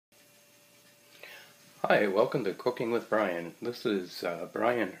Hi, welcome to Cooking with Brian. This is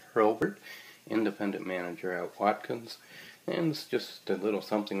Brian Hurlburt, independent manager at Watkins, and it's just a little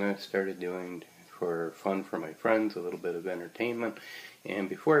something I started doing for fun for my friends, a little bit of entertainment. And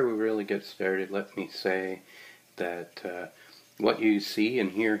before we really get started, let me say that what you see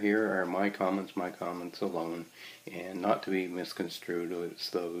and hear here are my comments alone, and not to be misconstrued as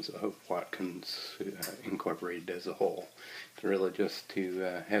those of Watkins Incorporated as a whole. It's really just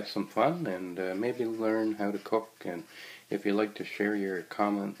to have some fun and maybe learn how to cook. And if you'd like to share your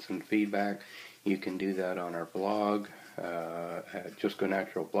comments and feedback, you can do that on our blog at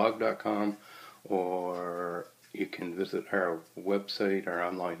justgonaturalblog.com, or you can visit our website, our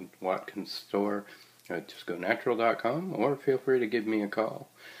online Watkins store at justgonatural.com, or feel free to give me a call.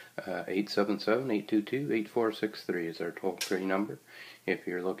 877-822-8463 is our toll-free number. If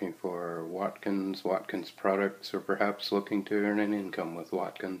you're looking for Watkins products, or perhaps looking to earn an income with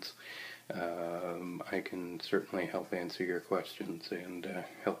Watkins, I can certainly help answer your questions and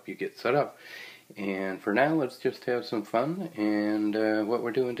help you get set up. And for now, let's just have some fun. And what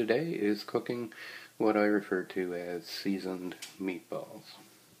we're doing today is cooking what I refer to as seasoned meatballs.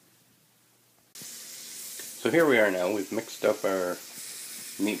 So here we are now. We've mixed up our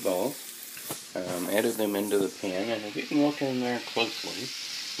meatballs, added them into the pan, and if you can look in there closely,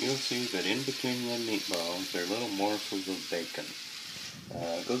 you'll see that in between the meatballs there are little morsels of bacon.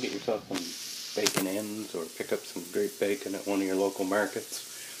 Go get yourself some bacon ends, or pick up some great bacon at one of your local markets,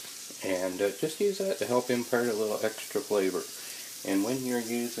 and just use that to help impart a little extra flavor. And when you're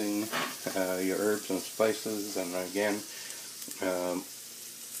using your herbs and spices, and again,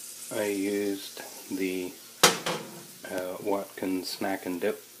 I used the Watkins snack and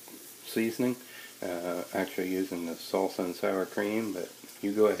dip seasoning, actually using the salsa and sour cream, but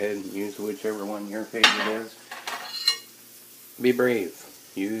you go ahead and use whichever one your favorite is. Be brave.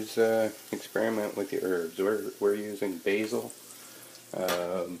 Use, experiment with your herbs. We're using basil,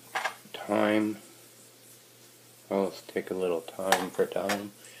 thyme. I'll take a little thyme for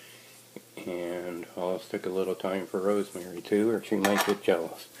thyme, and I'll stick a little thyme for rosemary too, or she might get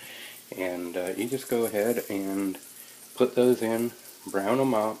jealous. And you just go ahead and put those in, brown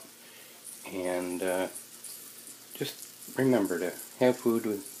them up, and just remember to have food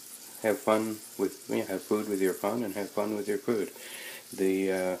with your fun, and have fun with your food.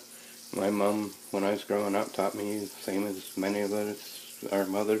 My mom, when I was growing up, taught me, same as many of us, our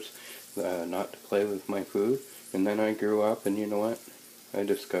mothers, not to play with my food. And then I grew up, and you know what? I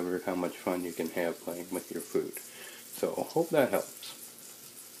discovered how much fun you can have playing with your food. So hope that helps.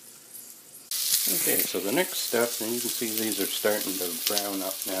 Okay, so the next step, and you can see these are starting to brown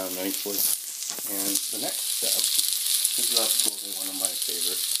up now nicely. And the next step is absolutely one of my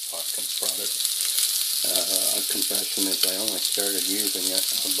favorite Watkins products. A confession is I only started using it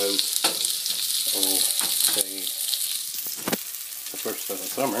about, say, the first of the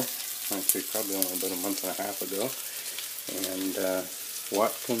summer. Actually, probably only about a month and a half ago. And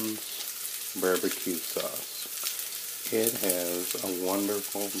Watkins barbecue sauce. It has a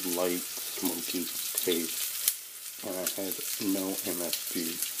wonderful, light, smoky taste, and it has no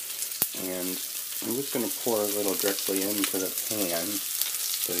MSG. And I'm just going to pour a little directly into the pan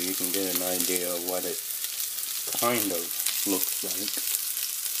so you can get an idea of what it kind of looks like.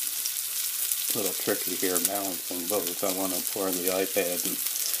 A little tricky here balancing both. I want to pour the iPad and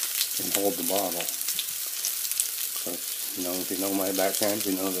hold the bottle. So, if you know my background,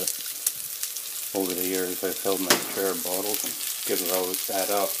 you know that over the years I've held my share of bottles and given always that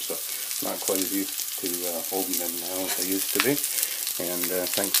up, so I'm not quite as used to holding them now as I used to be, and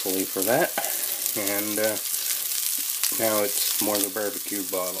thankfully for that. And now it's more the barbecue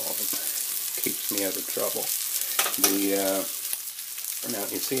bottle. It keeps me out of trouble. Now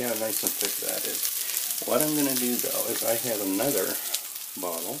you see how nice and thick that is. What I'm going to do though is I have another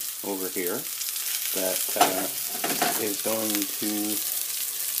bottle over here that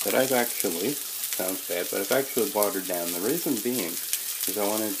that I've actually, sounds bad, but I've actually watered down. The reason being is I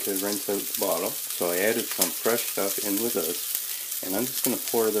wanted to rinse out the bottle, so I added some fresh stuff in with this, and I'm just going to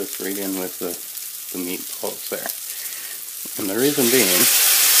pour this right in with the meatballs there. And the reason being,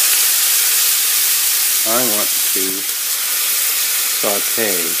 I want to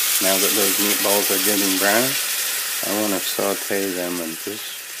saute, now that those meatballs are getting brown, I want to saute them and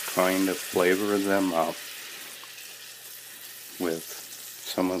just kind of flavor them up with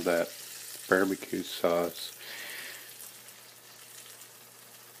some of that barbecue sauce,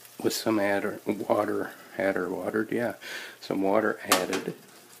 with some some water added.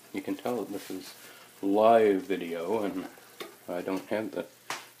 You can tell that this is live video, and I don't have the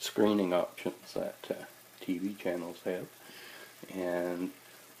screening options that TV channels have. And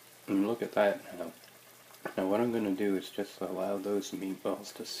look at that now. Now what I'm going to do is just allow those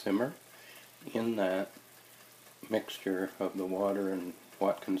meatballs to simmer in that mixture of the water and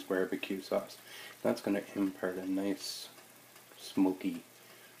Watkins barbecue sauce. That's going to impart a nice smoky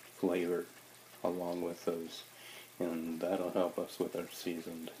flavor along with those, and that'll help us with our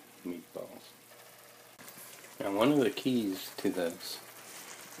seasoned meatballs. Now one of the keys to this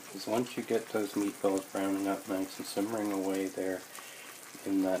is once you get those meatballs browning up nice and simmering away there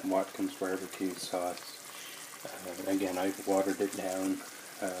in that Watkins barbecue sauce, again I've watered it down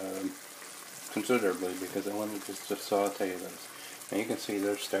considerably because I wanted just to saute those. Now you can see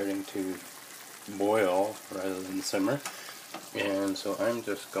they're starting to boil rather than simmer, and so I'm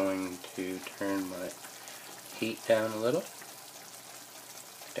just going to turn my heat down a little,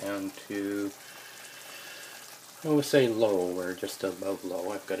 down to, I would say low, or just above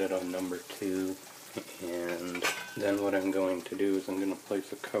low. I've got it on number 2, and then what I'm going to do is I'm going to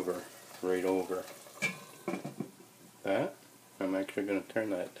place a cover right over that. I'm actually going to turn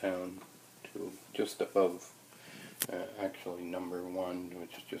that down to just above, actually number 1,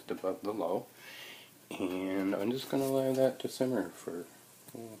 which is just above the low, and I'm just going to allow that to simmer for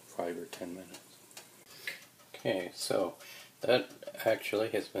 5 or 10 minutes. Okay, so that actually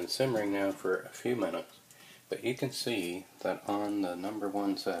has been simmering now for a few minutes, but you can see that on the number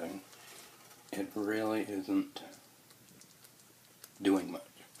 1 setting it really isn't doing much.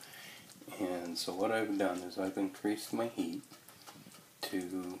 And so what I've done is I've increased my heat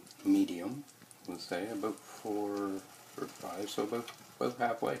to medium, let's say about 4 or 5, so about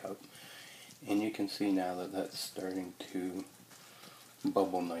halfway up. And you can see now that that's starting to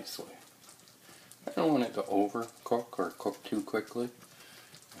bubble nicely. I don't want it to overcook or cook too quickly.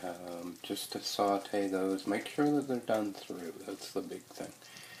 Just to saute those, make sure that they're done through. That's the big thing.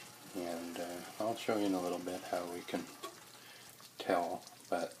 And I'll show you in a little bit how we can tell.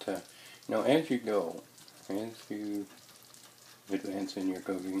 But you know, as you go, as you advance in your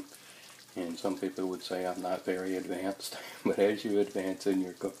cooking, and some people would say I'm not very advanced, but as you advance in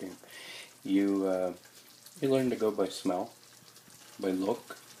your cooking, you learn to go by smell, by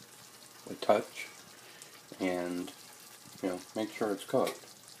look, by touch, and make sure it's cooked,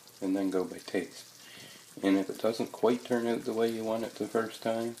 and then go by taste. And if it doesn't quite turn out the way you want it the first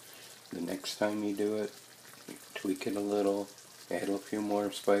time, the next time you do it, you tweak it a little, add a few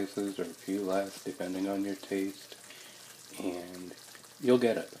more spices or a few less depending on your taste, and you'll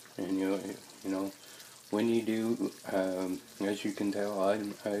get it. And you know when you do, as you can tell,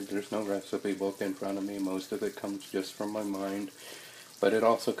 there's no recipe book in front of me. Most of it comes just from my mind, but it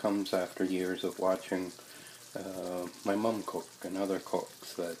also comes after years of watching my mom cook and other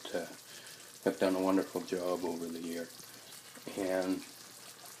cooks that have done a wonderful job over the year. And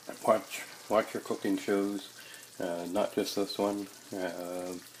watch your cooking shows, not just this one,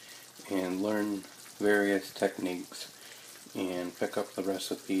 and learn various techniques and pick up the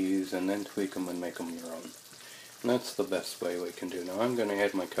recipes and then tweak them and make them your own. And that's the best way we can do. Now I'm going to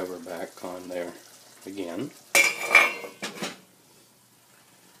add my cover back on there again.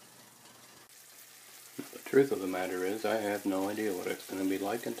 The truth of the matter is I have no idea what it's going to be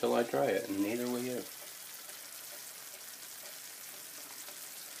like until I try it, and neither will you.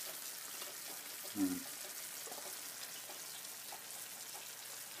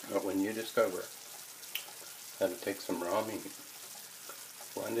 But when you discover how to take some raw meat,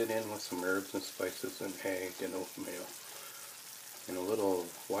 blend it in with some herbs and spices and egg and oatmeal, and a little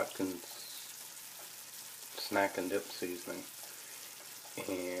Watkins snack and dip seasoning,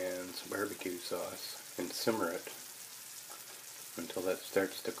 and some barbecue sauce, and simmer it until that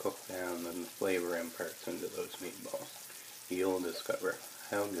starts to cook down and the flavor imparts into those meatballs, you'll discover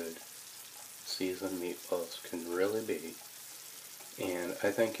how good seasoned meatballs can really be. And I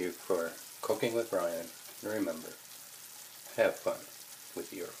thank you for cooking with Brian. And remember, have fun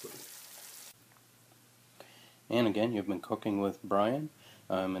with your food. And again, you've been cooking with Brian.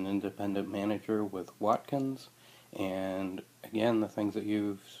 I'm an independent manager with Watkins. And again, the things that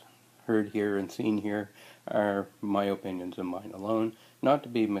you've heard here and seen here are my opinions and mine alone, not to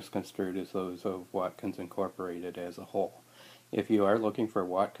be misconstrued as those of Watkins Incorporated as a whole. If you are looking for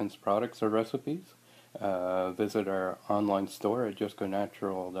Watkins products or recipes, visit our online store at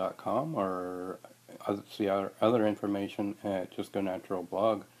justgonatural.com, or see our other information at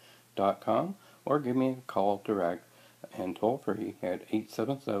justgonaturalblog.com, or give me a call direct and toll free at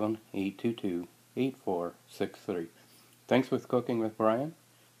 877-822-8463. Thanks for cooking with Brian.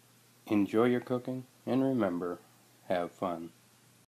 Enjoy your cooking, and remember, have fun.